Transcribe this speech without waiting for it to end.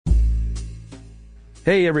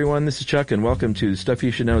Hey everyone, this is Chuck and welcome to Stuff You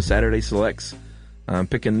Should Know Saturday Selects. I'm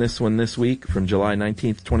picking this one this week from July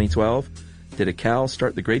 19th, 2012. Did a cow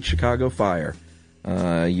start the Great Chicago Fire?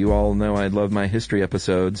 You all know I love my history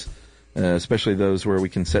episodes, especially those where we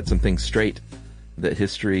can set some things straight that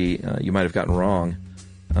history you might have gotten wrong,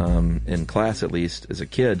 in class at least, as a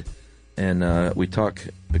kid. And we talk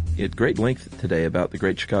at great length today about the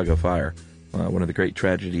Great Chicago Fire, one of the great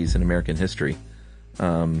tragedies in American history.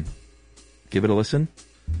 Give it a listen,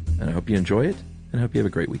 and I hope you enjoy it, and I hope you have a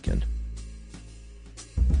great weekend.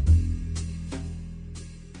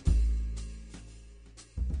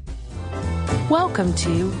 Welcome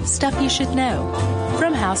to Stuff You Should Know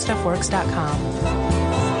from HowStuffWorks.com.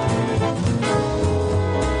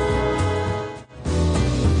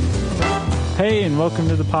 Hey, and welcome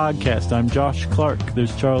to the podcast. I'm Josh Clark.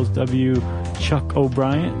 There's Charles W. Chuck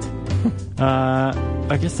O'Brien.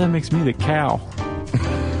 I guess that makes me the cow.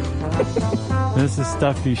 This is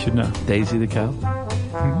Stuff You Should Know. Daisy the cow?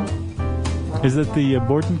 Mm-hmm. Is that the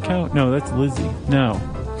Borden cow? No, that's Lizzie. No,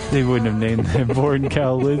 they wouldn't have named that Borden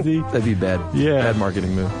cow Lizzie. That'd be bad. Yeah. Bad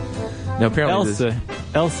marketing move. Now, apparently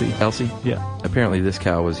Elsie. Elsie? Yeah. Apparently this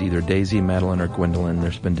cow was either Daisy, Madeline, or Gwendolyn.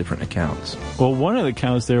 There's been different accounts. Well, one of the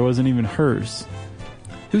cows there wasn't even hers.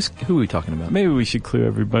 Who are we talking about? Maybe we should clue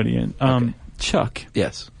everybody in. Okay. Chuck.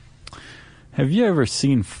 Yes. Have you ever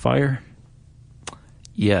seen fire?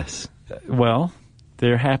 Yes. Well,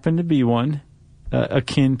 there happened to be one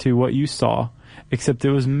akin to what you saw, except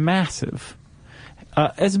it was massive.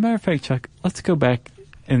 As a matter of fact, Chuck, let's go back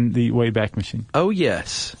in the Wayback Machine. Oh,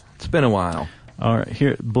 yes. It's been a while. All right,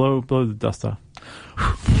 here, blow the dust off.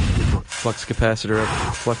 Flux capacitor up,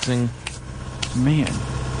 fluxing. Man.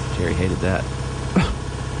 Jerry hated that.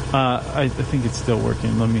 I think it's still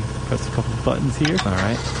working. Let me press a couple buttons here. All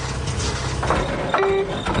right.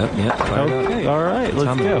 Oh, yeah. Okay, all right,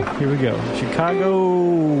 let's go. Here we go.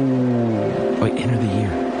 Chicago. Wait, enter the year.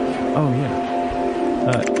 Oh,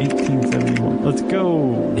 yeah. 1871. Let's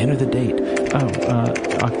go. Enter the date. Oh,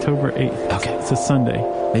 October 8th. Okay. It's a Sunday.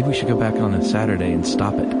 Maybe we should go back on a Saturday and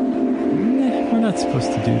stop it. We're not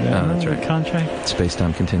supposed to do that. Oh, that's right. Contract.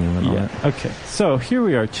 Space-time continuum and all that. Okay, so here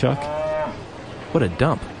we are, Chuck. What a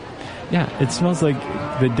dump. Yeah, it smells like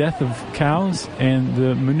the death of cows and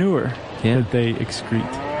the manure that they excrete.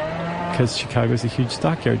 Because Chicago's a huge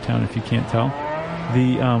stockyard town, if you can't tell.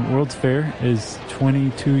 The World's Fair is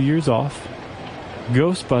 22 years off.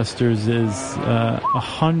 Ghostbusters is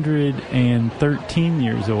 113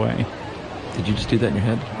 years away. Did you just do that in your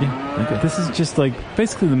head? Yeah. Okay. This is just like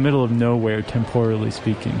basically the middle of nowhere, temporally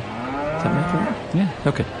speaking. Is that math right? Yeah.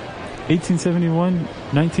 Okay. 1871,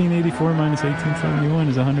 1984 minus 1871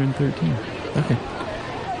 is 113. Okay.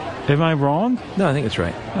 Am I wrong? No, I think it's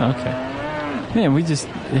right. Oh, okay. Man, we just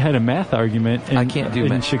had a math argument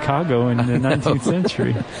in Chicago in the 19th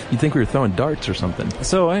century. You'd think we were throwing darts or something.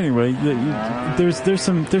 So anyway, there's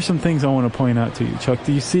some things I want to point out to you, Chuck.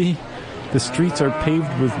 Do you see the streets are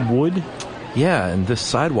paved with wood? Yeah, and this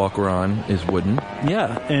sidewalk we're on is wooden.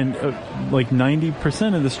 Yeah, and like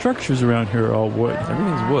 90% of the structures around here are all wood.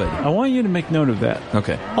 Everything's wood. I want you to make note of that.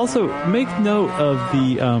 Okay. Also, make note of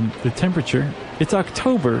the temperature. It's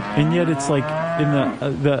October, and yet it's like in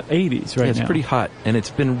the 80s right now. It's pretty hot, and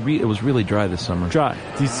it was really dry this summer. Dry.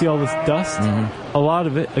 Do you see all this dust? Mm-hmm. A lot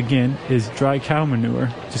of it, again, is dry cow manure,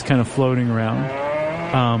 just kind of floating around.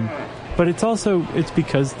 But it's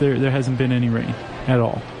because there hasn't been any rain at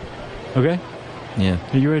all. Okay? Yeah.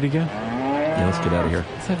 Are you ready to go? Yeah, let's get out of here.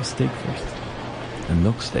 Let's have a steak first. A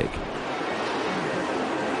milk steak.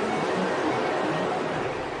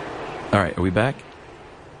 All right, are we back?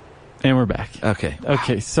 And we're back. Okay.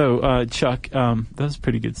 Okay, so, Chuck, that was a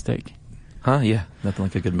pretty good steak. Huh? Yeah, nothing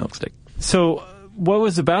like a good milk steak. So, what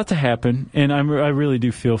was about to happen, and I really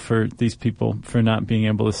do feel for these people for not being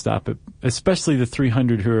able to stop it, especially the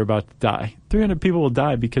 300 who are about to die. 300 people will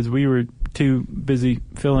die because we were too busy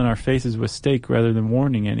filling our faces with steak rather than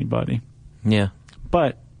warning anybody. Yeah.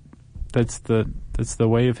 But that's the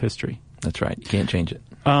way of history. That's right. You can't change it.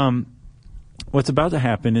 What's about to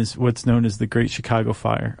happen is what's known as the Great Chicago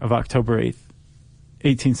Fire of October 8th,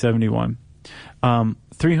 1871.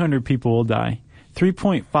 300 people will die.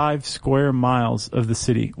 3.5 square miles of the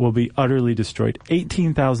city will be utterly destroyed.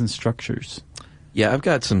 18,000 structures. Yeah, I've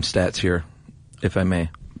got some stats here, if I may.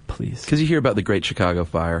 Please. Because you hear about the Great Chicago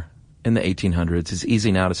Fire in the 1800s. It's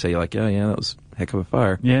easy now to say, like, oh, yeah, that was a heck of a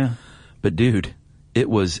fire. Yeah. But, dude, it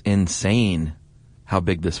was insane how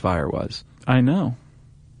big this fire was. I know.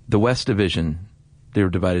 The West Division, they were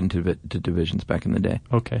divided into divisions back in the day.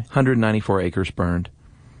 Okay. 194 acres burned,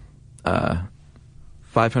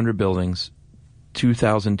 500 buildings,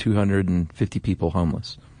 2,250 people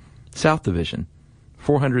homeless. South Division,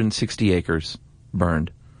 460 acres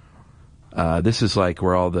burned. This is like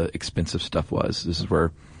where all the expensive stuff was. This is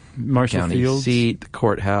where Marshall county Fields. seat, the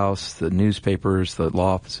courthouse, the newspapers, the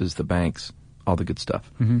law offices, the banks, all the good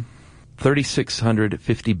stuff.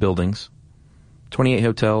 3,650 buildings, 28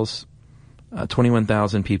 hotels,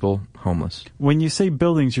 21,000 people homeless. When you say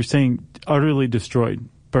buildings, you're saying utterly destroyed,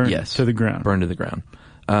 burned to the ground. Burned to the ground.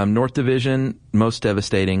 North Division, most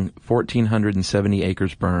devastating, 1,470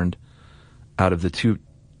 acres burned out of the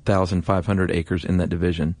 2,500 acres in that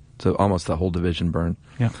division. So almost the whole division burned.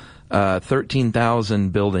 Yeah.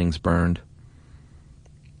 13,000 buildings burned.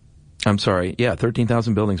 I'm sorry. Yeah,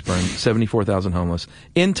 13,000 buildings burned, 74,000 homeless.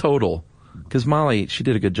 In total, because Molly, she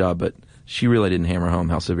did a good job, but she really didn't hammer home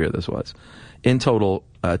how severe this was. In total,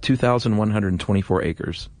 2,124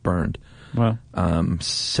 acres burned. Wow.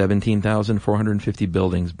 17,450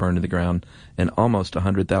 buildings burned to the ground, and almost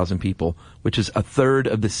 100,000 people, which is a third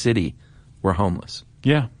of the city, were homeless.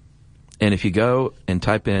 Yeah. And if you go and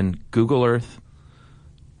type in Google Earth,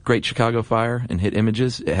 Great Chicago Fire, and hit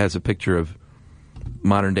images, it has a picture of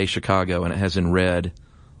modern-day Chicago, and it has in red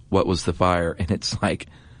what was the fire, and it's like,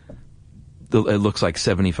 it looks like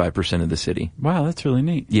 75% of the city. Wow, that's really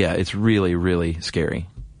neat. Yeah, it's really, really scary.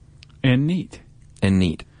 And neat. And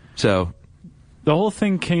neat. So the whole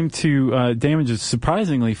thing came to damages,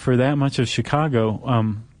 surprisingly, for that much of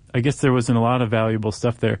Chicago. I guess there wasn't a lot of valuable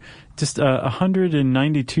stuff there. Just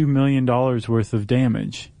 $192 million worth of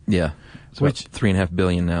damage. Yeah. It's which $3.5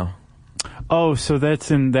 billion now. Oh, so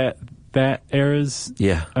that's in that era's?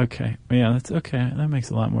 Yeah. Okay. Yeah, that's okay. That makes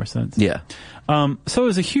a lot more sense. Yeah. So it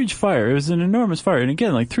was a huge fire. It was an enormous fire. And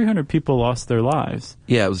again, like 300 people lost their lives.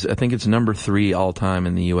 Yeah, I think it's number 3 all time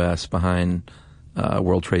in the U.S. behind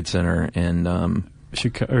World Trade Center and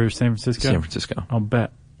Chicago, or San Francisco? San Francisco. I'll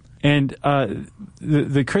bet. And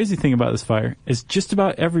the crazy thing about this fire is just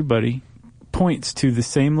about everybody points to the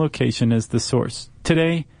same location as the source.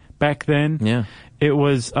 Today, back then, yeah, it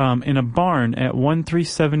was in a barn at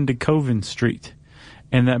 137 DeKoven Street.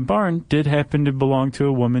 And that barn did happen to belong to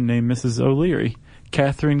a woman named Mrs. O'Leary,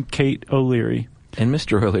 Catherine Kate O'Leary. And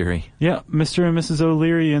Mr. O'Leary. Yeah, Mr. and Mrs.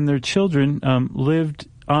 O'Leary and their children lived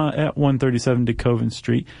at 137 DeKoven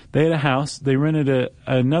Street. They had a house. They rented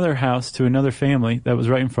another house to another family that was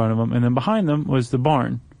right in front of them. And then behind them was the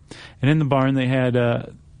barn. And in the barn they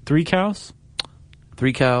had 3 cows?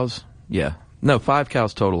 3 cows, yeah. No, 5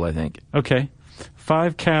 cows total, I think. Okay.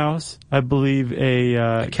 5 cows, I believe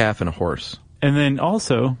a calf and a horse. And then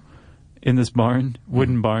also, in this barn,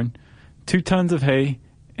 wooden barn, 2 tons of hay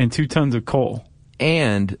and 2 tons of coal.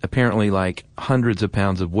 And apparently like hundreds of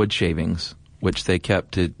pounds of wood shavings, which they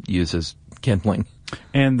kept to use as kindling.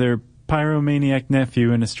 And their pyromaniac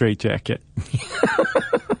nephew in a straitjacket.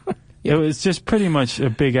 Yeah. It was just pretty much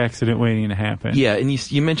a big accident waiting to happen. Yeah, and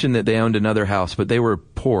you mentioned that they owned another house, but they were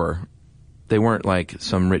poor. They weren't like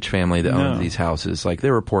some rich family that owned these houses. Like,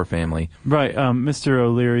 they were a poor family. Right. Mr.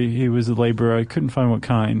 O'Leary, he was a laborer. I couldn't find what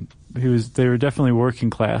kind. They were definitely working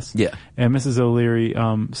class. Yeah. And Mrs. O'Leary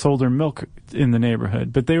sold her milk in the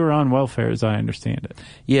neighborhood, but they were on welfare, as I understand it.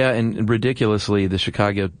 Yeah, and ridiculously, the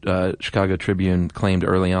Chicago Tribune claimed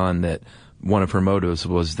early on that one of her motives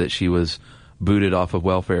was that she was booted off of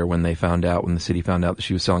welfare when the city found out that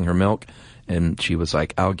she was selling her milk, and she was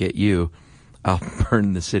like, "I'll get you. I'll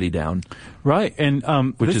burn the city down." Right, and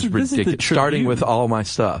which is ridiculous. Starting with all my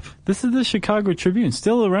stuff. This is the Chicago Tribune,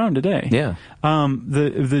 still around today. Yeah.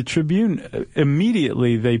 The Tribune,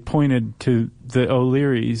 immediately they pointed to the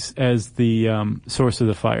O'Learys as the source of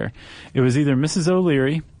the fire. It was either Mrs.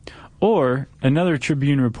 O'Leary or another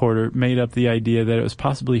Tribune reporter made up the idea that it was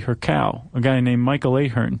possibly her cow, a guy named Michael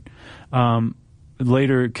Ahern.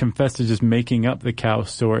 Later confessed to just making up the cow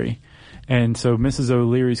story. And so Mrs.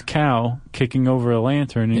 O'Leary's cow kicking over a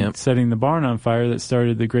lantern and setting the barn on fire that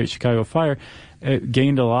started the Great Chicago Fire, it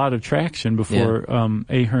gained a lot of traction before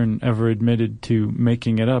Ahern ever admitted to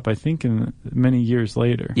making it up, I think many years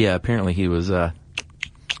later. Yeah, apparently he was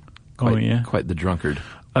quite the drunkard.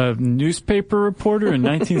 A newspaper reporter in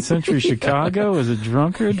 19th century Chicago as a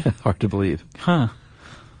drunkard? Hard to believe. Huh.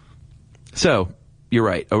 So, you're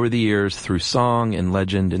right. Over the years, through song and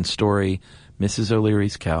legend and story, Mrs.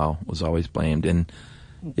 O'Leary's cow was always blamed. And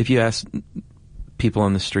if you ask people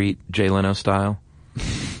on the street, Jay Leno style,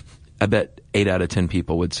 I bet 8 out of 10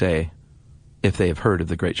 people would say, if they have heard of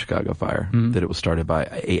the Great Chicago Fire, that it was started by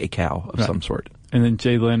a cow of some sort. And then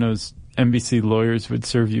Jay Leno's NBC lawyers would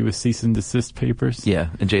serve you with cease and desist papers. Yeah,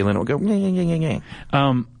 and Jay Leno would go, one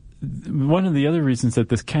of the other reasons that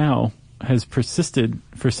this cow has persisted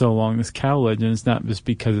for so long, this cow legend, is not just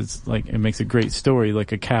because it's like it makes a great story,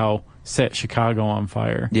 like a cow set Chicago on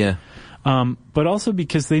fire. Yeah. but also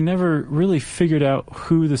because they never really figured out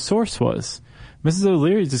who the source was. Mrs.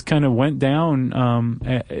 O'Leary just kind of went down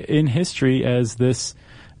in history as the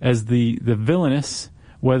villainess,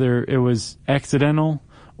 whether it was accidental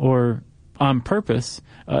or on purpose,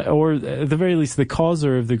 or at the very least the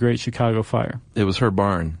causer of the Great Chicago Fire. It was her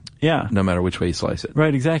barn. Yeah. No matter which way you slice it.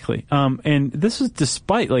 Right, exactly. And this was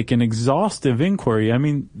despite like an exhaustive inquiry. I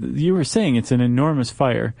mean, you were saying it's an enormous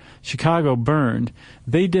fire. Chicago burned.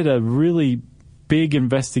 They did a really big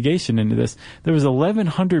investigation into this. There was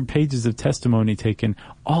 1,100 pages of testimony taken,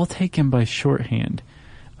 all taken by shorthand.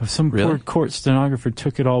 Some poor court stenographer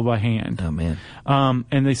took it all by hand. Oh, man.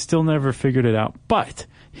 And they still never figured it out. But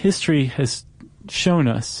history has shown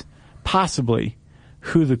us possibly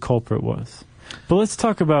who the culprit was. But let's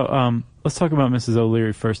talk about Mrs.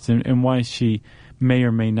 O'Leary first and why she may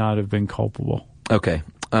or may not have been culpable. Okay.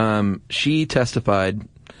 She testified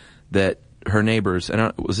that her neighbors,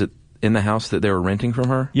 was it in the house that they were renting from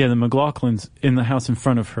her? Yeah, the McLaughlins in the house in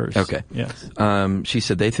front of hers. Okay. Yes. She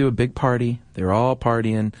said they threw a big party. They were all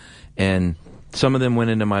partying, and some of them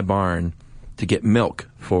went into my barn to get milk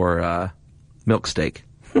for milk steak.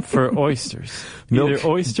 For oysters. Milk. Either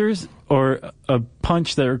oysters or a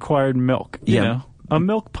punch that required milk. You know? A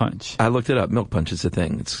milk punch. I looked it up. Milk punch is a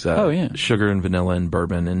thing. It's sugar and vanilla and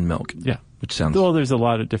bourbon and milk. Yeah. Which sounds... Well, there's a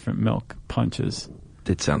lot of different milk punches.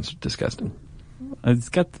 It sounds disgusting. It's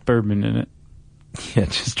got the bourbon in it. Yeah,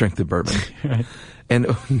 just drink the bourbon. Right.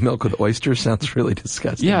 And milk with oysters sounds really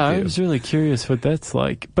disgusting. Yeah, too. I was really curious what that's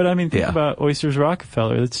like. But I mean, think about Oysters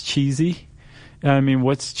Rockefeller. That's cheesy. I mean,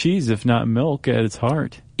 what's cheese if not milk at its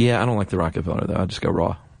heart? Yeah, I don't like the Rockefeller, though. I'll just go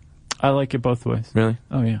raw. I like it both ways. Really?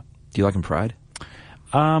 Oh, yeah. Do you like them fried?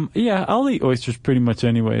 Yeah, I'll eat oysters pretty much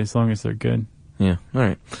anyway, as long as they're good. Yeah, all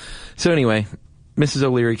right. So anyway, Mrs.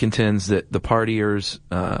 O'Leary contends that the partiers,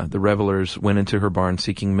 the revelers, went into her barn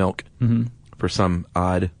seeking milk for some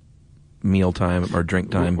odd meal time or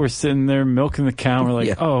drink time. We're sitting there milking the cow, and we're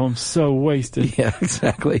like, oh, I'm so wasted. Yeah,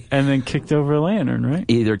 exactly. And then kicked over a lantern, right?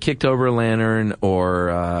 Either kicked over a lantern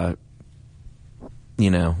or,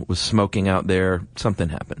 was smoking out there. Something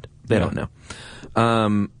happened. They don't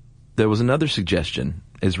know. There was another suggestion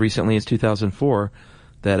as recently as 2004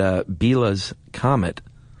 that Biela's comet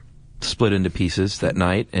split into pieces that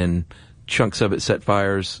night, and chunks of it set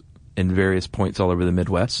fires in various points all over the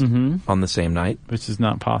Midwest on the same night. Which is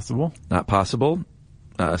not possible. Not possible.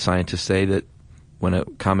 Scientists say that when a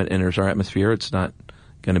comet enters our atmosphere, it's not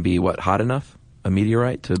going to be, hot enough? A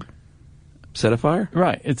meteorite to set a fire?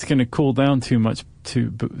 Right. It's going to cool down too much to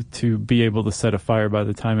be able to set a fire by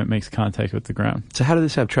the time it makes contact with the ground. So how did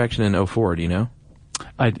this have traction in 04, do you know?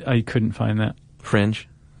 I couldn't find that. Fringe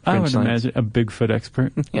I would science? imagine a Bigfoot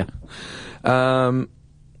expert. Yeah.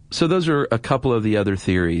 So those are a couple of the other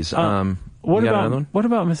theories. What about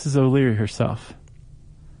Mrs. O'Leary herself?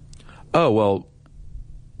 Oh, well,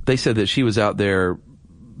 they said that she was out there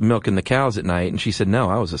milking the cows at night, and she said, no,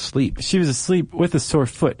 I was asleep. She was asleep with a sore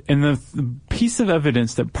foot. And the piece of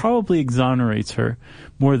evidence that probably exonerates her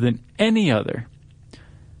more than any other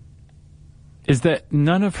is that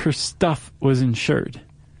none of her stuff was insured.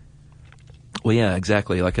 Well, yeah,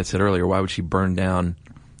 exactly. Like I said earlier, why would she burn down,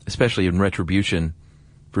 especially in retribution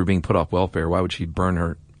for being put off welfare, why would she burn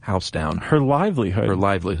her house down? Her livelihood. Her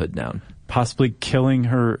livelihood down. Possibly killing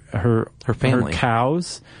her family. Her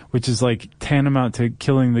cows, which is like tantamount to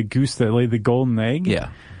killing the goose that laid the golden egg.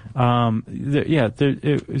 Yeah. The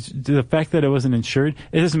fact that it wasn't insured,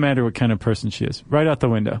 it doesn't matter what kind of person she is. Right out the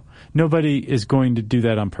window. Nobody is going to do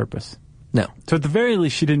that on purpose. No. So at the very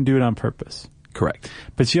least, she didn't do it on purpose. Correct.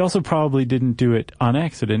 But she also probably didn't do it on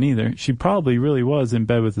accident either. She probably really was in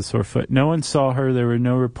bed with a sore foot. No one saw her. There were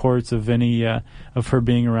no reports of any of her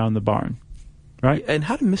being around the barn. Right? And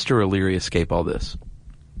how did Mr. O'Leary escape all this?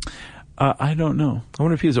 I don't know. I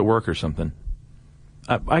wonder if he was at work or something.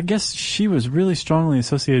 I guess she was really strongly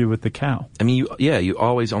associated with the cow. I mean, you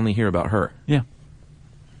always only hear about her. Yeah.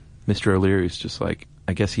 Mr. O'Leary's just like,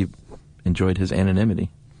 I guess he enjoyed his anonymity.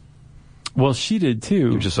 Well, she did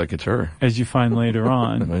too. You're just like, it's her. As you find later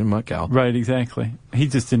on. My cow. Right, exactly. He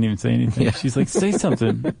just didn't even say anything. Yeah. She's like, say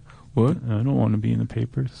something. What? I don't want to be in the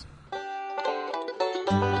papers.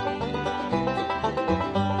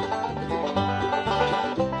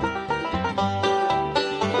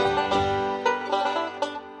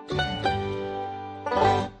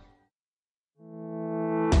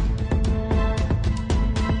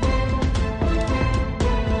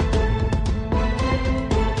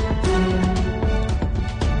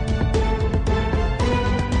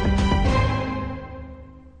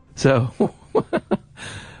 So,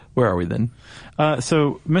 Where are we then?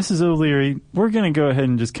 So Mrs. O'Leary, we're going to go ahead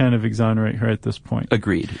and just kind of exonerate her at this point.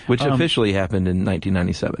 Agreed. Which officially happened in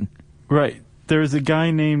 1997. Right. There was a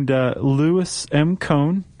guy named Lewis M.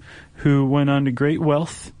 Cohn who went on to great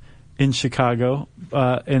wealth in Chicago.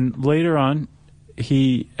 And later on,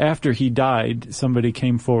 after he died, somebody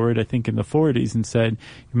came forward, I think in the 40s, and said,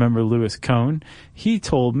 remember Lewis Cohn? He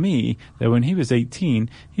told me that when he was 18,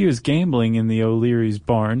 he was gambling in the O'Leary's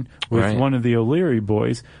barn with one of the O'Leary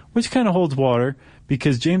boys, which kind of holds water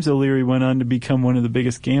because James O'Leary went on to become one of the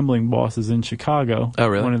biggest gambling bosses in Chicago. Oh,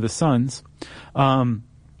 really? One of the sons.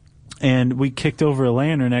 And we kicked over a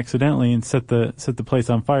lantern accidentally and set the place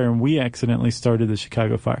on fire, and we accidentally started the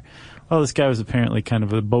Chicago fire. Well, this guy was apparently kind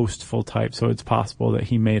of a boastful type, so it's possible that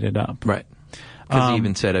he made it up. Right. Because he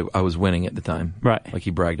even said I was winning at the time. Right. Like he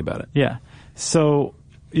bragged about it. Yeah. So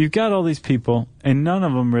you've got all these people, and none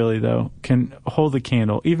of them really, though, can hold a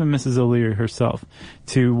candle, even Mrs. O'Leary herself,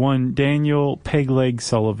 to one Daniel Pegleg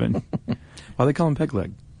Sullivan. Why they call him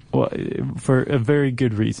Pegleg? Well, for a very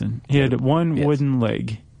good reason. He had one wooden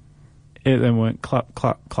leg. It then went clop,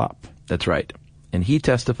 clop, clop. That's right. And he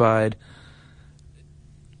testified,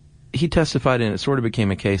 and it sort of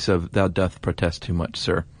became a case of thou doth protest too much,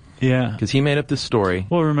 sir. Yeah. Because he made up this story.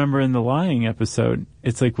 Well, remember in the lying episode,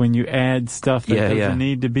 it's like when you add stuff that doesn't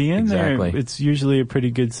need to be in there, it's usually a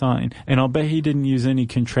pretty good sign. And I'll bet he didn't use any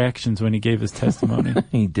contractions when he gave his testimony.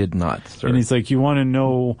 He did not, sir. And he's like, you want to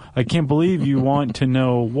know, I can't believe you want to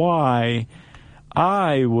know why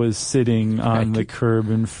I was sitting on the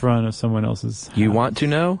curb in front of someone else's house. You want to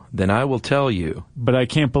know? Then I will tell you. But I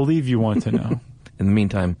can't believe you want to know. In the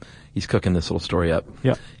meantime, he's cooking this little story up.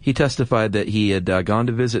 Yep. He testified that he had gone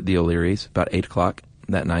to visit the O'Learys about 8 o'clock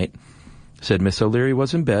that night. Said Miss O'Leary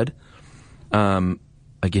was in bed. Again,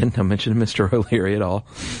 no mention of Mr. O'Leary at all.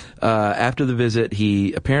 After the visit,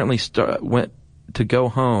 he apparently went to go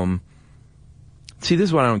home. See, this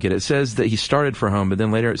is what I don't get. It says that he started for home, but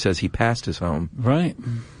then later it says he passed his home. Right.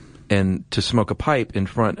 And to smoke a pipe in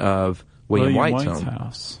front of William White's home.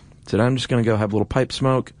 House. Said, I'm just going to go have a little pipe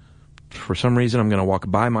smoke. For some reason, I'm going to walk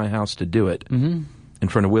by my house to do it. Mm-hmm. In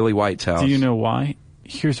front of Willie White's house. Do you know why?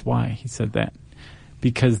 Here's why he said that.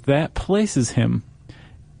 Because that places him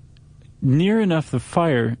near enough the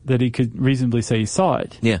fire that he could reasonably say he saw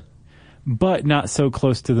it. Yeah. But not so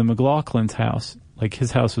close to the McLaughlin's house. Like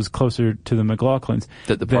his house was closer to the McLaughlin's.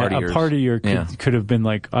 That a partier could have been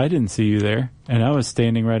like, I didn't see you there, and I was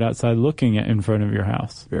standing right outside looking in front of your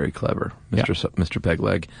house. Very clever, Mr.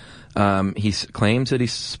 Pegleg. He claims that he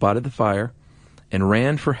spotted the fire and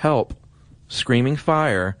ran for help, screaming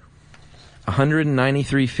fire,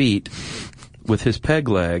 193 feet with his peg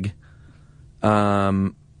leg,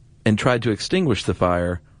 and tried to extinguish the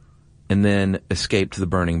fire, and then escaped the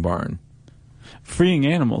burning barn. Freeing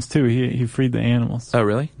animals, too. He freed the animals. Oh,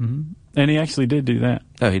 really? Mm-hmm. And he actually did do that.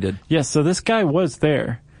 Oh, he did? Yes, so this guy was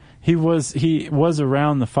there. He was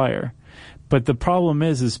around the fire. But the problem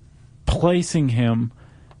is placing him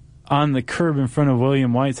on the curb in front of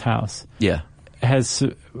William White's house has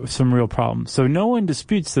some real problems. So no one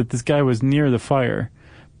disputes that this guy was near the fire,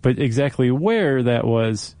 but exactly where that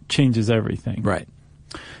was changes everything. Right.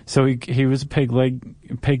 So he was a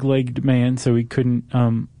peg-legged man, so he couldn't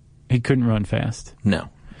run fast. No,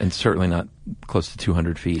 and certainly not close to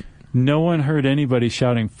 200 feet. No one heard anybody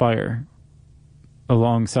shouting fire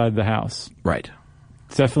alongside the house. Right.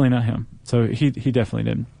 It's definitely not him. So he definitely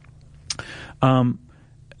didn't.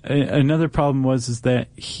 Another problem was that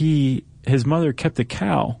his mother kept a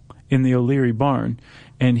cow in the O'Leary barn,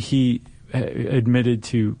 and he admitted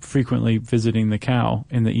to frequently visiting the cow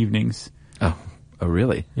in the evenings. Oh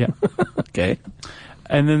really? Yeah. Okay.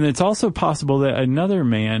 And then it's also possible that another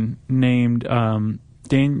man named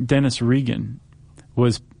Dennis Regan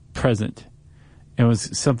was present and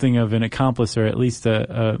was something of an accomplice, or at least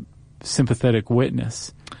a sympathetic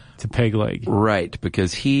witness to Pegleg. Right,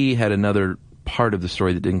 because he had another part of the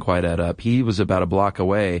story that didn't quite add up. He was about a block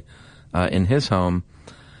away in his home,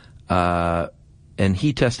 and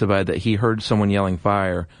he testified that he heard someone yelling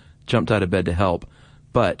fire, jumped out of bed to help,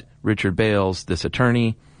 but Richard Bales, this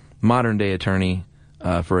attorney, modern-day attorney,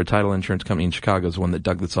 for a title insurance company in Chicago, is the one that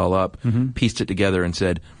dug this all up, pieced it together and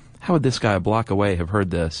said, how would this guy a block away have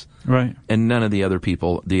heard this? Right. And none of the other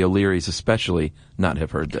people, the O'Learys especially, not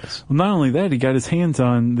have heard this. Well, not only that, he got his hands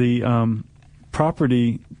on the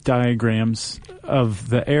property diagrams of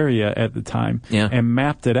the area at the time and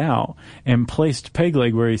mapped it out and placed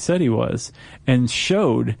Pegleg where he said he was and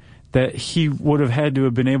showed that he would have had to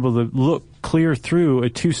have been able to look clear through a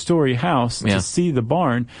 2-story house to see the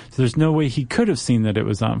barn. So there's no way he could have seen that it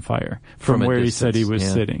was on fire from where he said he was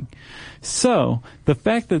sitting. So the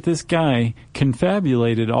fact that this guy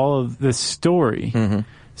confabulated all of this story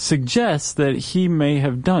suggests that he may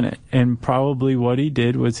have done it. And probably what he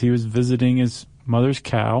did was he was visiting his mother's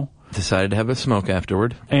cow. Decided to have a smoke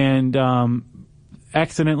afterward. And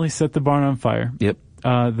accidentally set the barn on fire. Yep.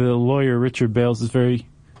 The lawyer, Richard Bales, is very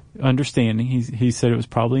understanding. He said it was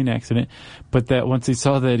probably an accident, but that once he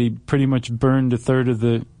saw that he pretty much burned a third of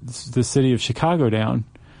the city of Chicago down,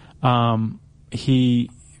 he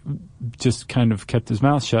just kind of kept his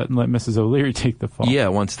mouth shut and let Mrs. O'Leary take the fall. Yeah,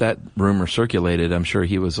 once that rumor circulated, I'm sure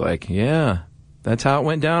he was like, yeah, that's how it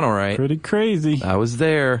went down, all right. Pretty crazy. I was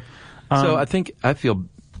there. So I feel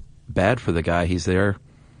bad for the guy. He's there,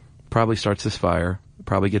 probably starts this fire,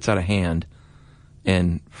 probably gets out of hand,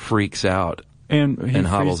 and freaks out. And he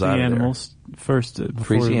hobbles frees out the of animals first before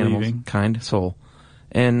frees the leaving. Animals, kind soul.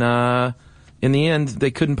 And in the end, they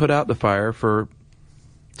couldn't put out the fire for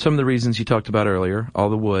some of the reasons you talked about earlier. All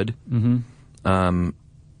the wood, the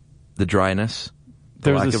dryness,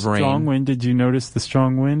 the lack of rain. There was a strong wind. Did you notice the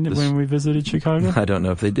strong wind when we visited Chicago? I don't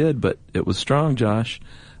know if they did, but it was strong, Josh.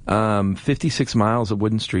 56 miles of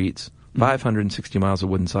wooden streets, 560 miles of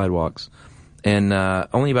wooden sidewalks, and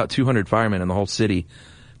only about 200 firemen in the whole city.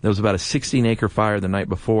 There was about a 16-acre fire the night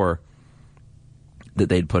before that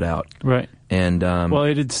they'd put out. Right. And well,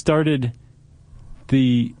 it had started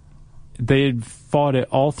they had fought it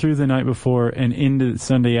all through the night before and into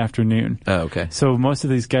Sunday afternoon. Oh, okay. So most of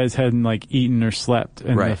these guys hadn't eaten or slept,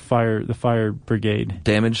 and the fire brigade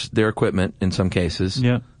damaged their equipment in some cases.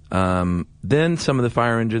 Yeah. Then some of the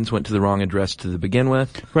fire engines went to the wrong address to begin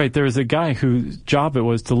with. Right. There was a guy whose job it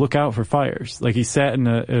was to look out for fires. Like he sat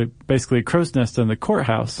in basically a crow's nest in the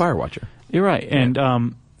courthouse. Fire watcher. You're right.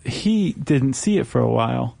 And he didn't see it for a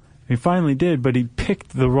while. He finally did, but he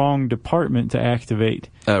picked the wrong department to activate.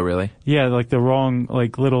 Oh, really? Yeah, the wrong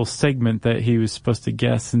little segment that he was supposed to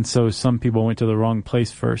guess, and so some people went to the wrong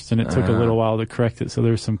place first, and it took a little while to correct it, so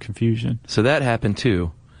there was some confusion. So that happened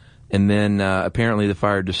too. And then apparently the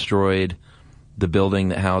fire destroyed the building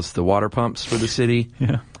that housed the water pumps for the city.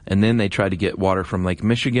 Yeah. And then they tried to get water from Lake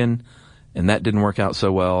Michigan, and that didn't work out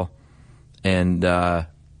so well. And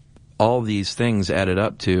all these things added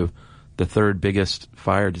up to the third biggest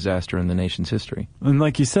fire disaster in the nation's history. And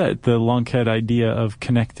like you said, the lunkhead idea of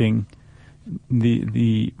connecting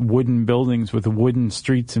the wooden buildings with wooden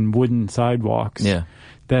streets and wooden sidewalks. Yeah.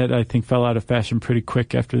 That I think fell out of fashion pretty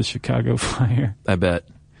quick after the Chicago fire. I bet.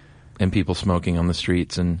 And people smoking on the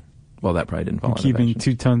streets, and, well, that probably didn't fall out of fashion. Keeping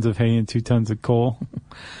 2 tons of hay and 2 tons of coal.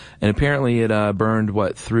 And apparently it burned,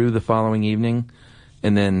 through the following evening,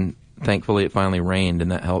 and then thankfully it finally rained,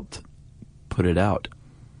 and that helped put it out.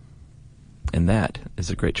 And that is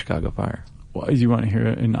a great Chicago fire. Well, do you want to hear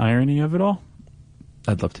an irony of it all?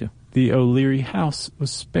 I'd love to. The O'Leary house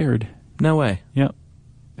was spared. No way. Yep.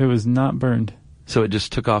 It was not burned. So it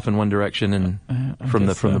just took off in one direction and from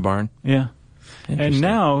the barn? Yeah. And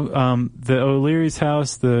now, the O'Leary's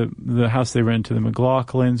house, the house they rent to the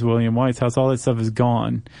McLaughlins, William White's house, all that stuff is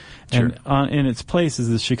gone. Sure. And in its place is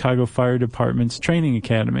the Chicago Fire Department's training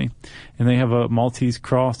academy. And they have a Maltese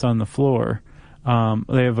cross on the floor.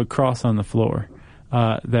 They have a cross on the floor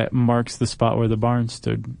that marks the spot where the barn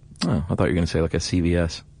stood. Oh, I thought you were going to say like a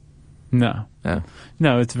CVS. No. Oh.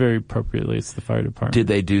 No, it's very appropriately. It's the fire department. Did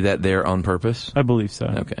they do that there on purpose? I believe so.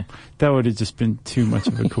 Okay. That would have just been too much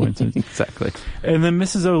of a coincidence. Exactly. And then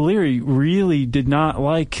Mrs. O'Leary really did not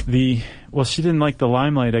like she didn't like the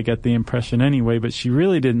limelight, I get the impression anyway, but she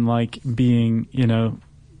really didn't like being,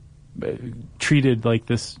 treated like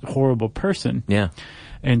this horrible person. Yeah.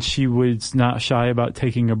 And she was not shy about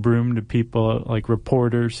taking a broom to people like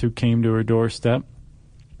reporters who came to her doorstep.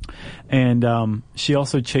 And she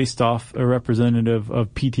also chased off a representative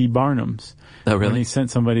of P.T. Barnum's. Oh, really? And he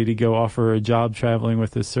sent somebody to go offer her a job traveling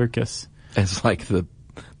with his circus. As like the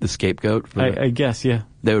scapegoat? I guess, yeah.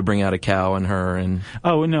 They would bring out a cow and her and...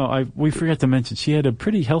 Oh, no, we forgot to mention, she had a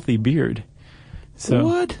pretty healthy beard. So,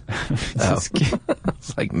 what?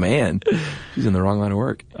 It's like, man, she's in the wrong line of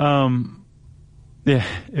work. Yeah,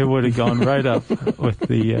 it would have gone right up with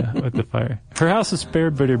the fire. Her house was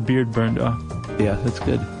spared, but her beard burned off. Yeah, that's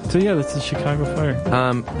good. So yeah, that's the Chicago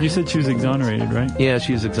fire. You said she was exonerated, right? Yeah,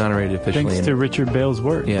 she was exonerated officially. Thanks to Richard Bale's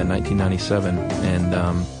work. Yeah, 1997. And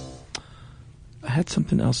I had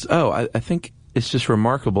something else. Oh, I think it's just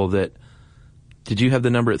remarkable that... Did you have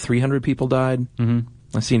the number at 300 people died? Mm-hmm.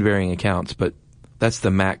 I've seen varying accounts, but that's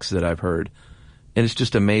the max that I've heard. And it's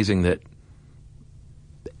just amazing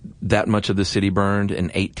that much of the city burned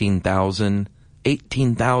and 18,000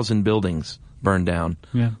 18,000 buildings burned down.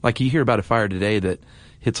 Yeah. Like you hear about a fire today that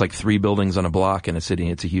hits like 3 buildings on a block in a city.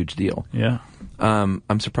 It's a huge deal. Yeah.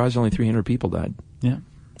 I'm surprised only 300 people died. Yeah.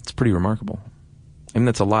 It's pretty remarkable. I mean,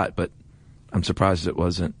 that's a lot, but I'm surprised it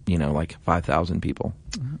wasn't, like 5,000 people.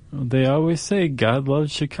 They always say God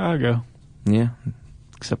loves Chicago. Yeah.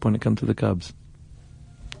 Except when it comes to the Cubs.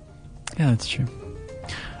 Yeah, that's true.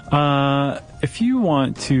 If you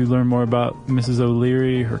want to learn more about Mrs.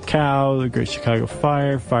 O'Leary, her cow, the Great Chicago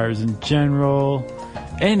Fire, fires in general,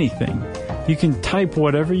 anything, you can type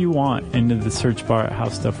whatever you want into the search bar at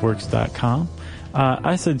howstuffworks.com.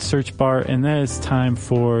 I said search bar, and that is time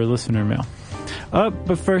for listener mail.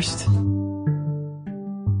 But first...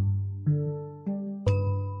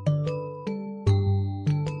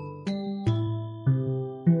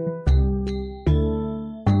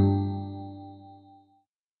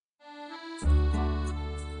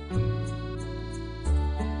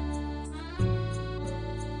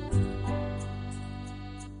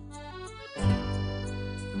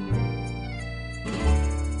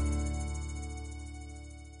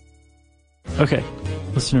 Okay,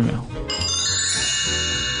 listener mail.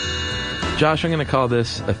 Josh, I'm going to call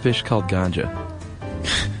this a fish called ganja.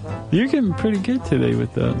 You're getting pretty good today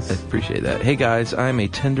with those. I appreciate that. Hey guys, I'm a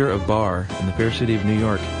tender of bar in the fair city of New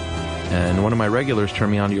York, and one of my regulars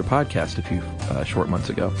turned me on to your podcast a few short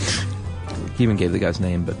months ago. He even gave the guy's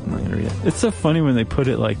name, but I'm not going to read it. It's so funny when they put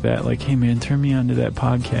it like that, like, hey man, turn me on to that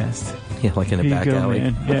podcast. Yeah, like in a back alley.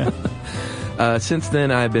 Man. Yeah. Since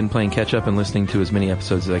then, I've been playing catch-up and listening to as many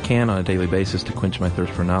episodes as I can on a daily basis to quench my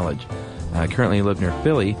thirst for knowledge. I currently live near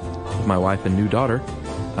Philly with my wife and new daughter,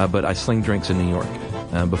 but I sling drinks in New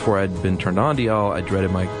York. Before I'd been turned on to y'all, I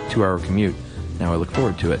dreaded my 2-hour commute. Now I look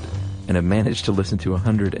forward to it, and have managed to listen to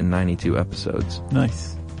 192 episodes.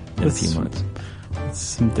 Nice. In a few months. That's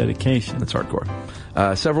some dedication. That's hardcore.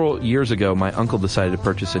 Several years ago, my uncle decided to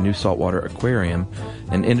purchase a new saltwater aquarium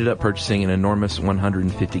and ended up purchasing an enormous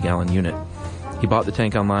 150-gallon unit. He bought the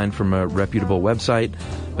tank online from a reputable website,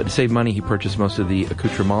 but to save money, he purchased most of the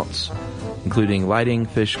accoutrements, including lighting,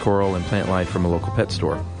 fish, coral, and plant life from a local pet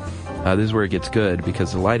store. This is where it gets good,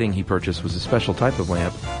 because the lighting he purchased was a special type of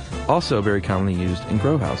lamp, also very commonly used in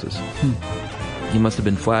grow houses. He must have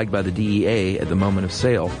been flagged by the DEA at the moment of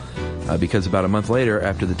sale, because about a month later,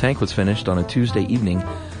 after the tank was finished on a Tuesday evening,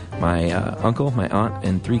 my uncle, my aunt,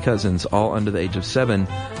 and 3 cousins, all under the age of 7,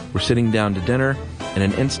 were sitting down to dinner. In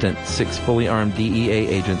an instant, 6 fully armed DEA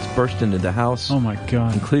agents burst into the house. Oh my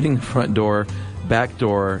God. Including the front door, back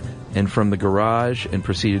door, and from the garage, and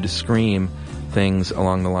proceeded to scream things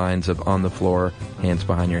along the lines of on the floor, hands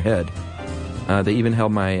behind your head. They even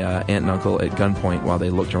held my aunt and uncle at gunpoint while they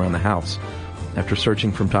looked around the house. After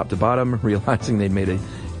searching from top to bottom, realizing they'd made a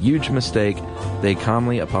huge mistake, they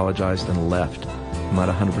calmly apologized and left. I'm not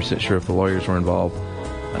 100% sure if the lawyers were involved,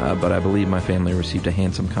 but I believe my family received a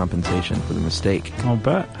handsome compensation for the mistake. I'll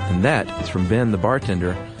bet. And that is from Ben, the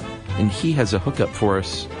bartender, and he has a hookup for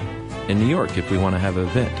us in New York if we want to have an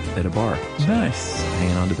event at a bar. So nice.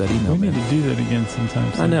 Hanging on to that email. We need to do that again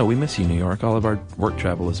sometime soon. I know, we miss you, New York. All of our work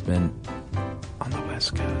travel has been on the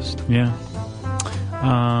West Coast. Yeah.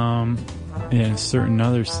 Yeah, a certain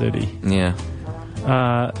other city. Yeah.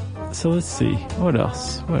 So let's see. What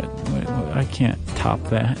else? What I can't top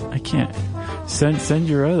that. I can't. Send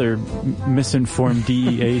your other misinformed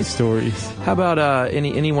DEA stories. How about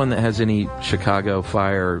anyone that has any Chicago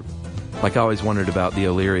fire? Like I always wondered about the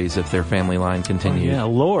O'Learys, if their family line continued. Oh, yeah,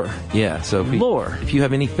 lore. Yeah, so if you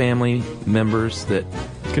have any family members that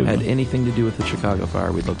had anything to do with the Chicago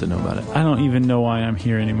fire, we'd love to know about it. I don't even know why I'm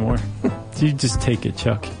here anymore. You just take it,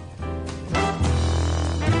 Chuck.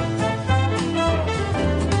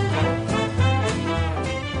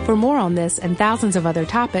 For more on this and thousands of other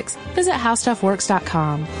topics, visit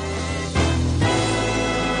howstuffworks.com.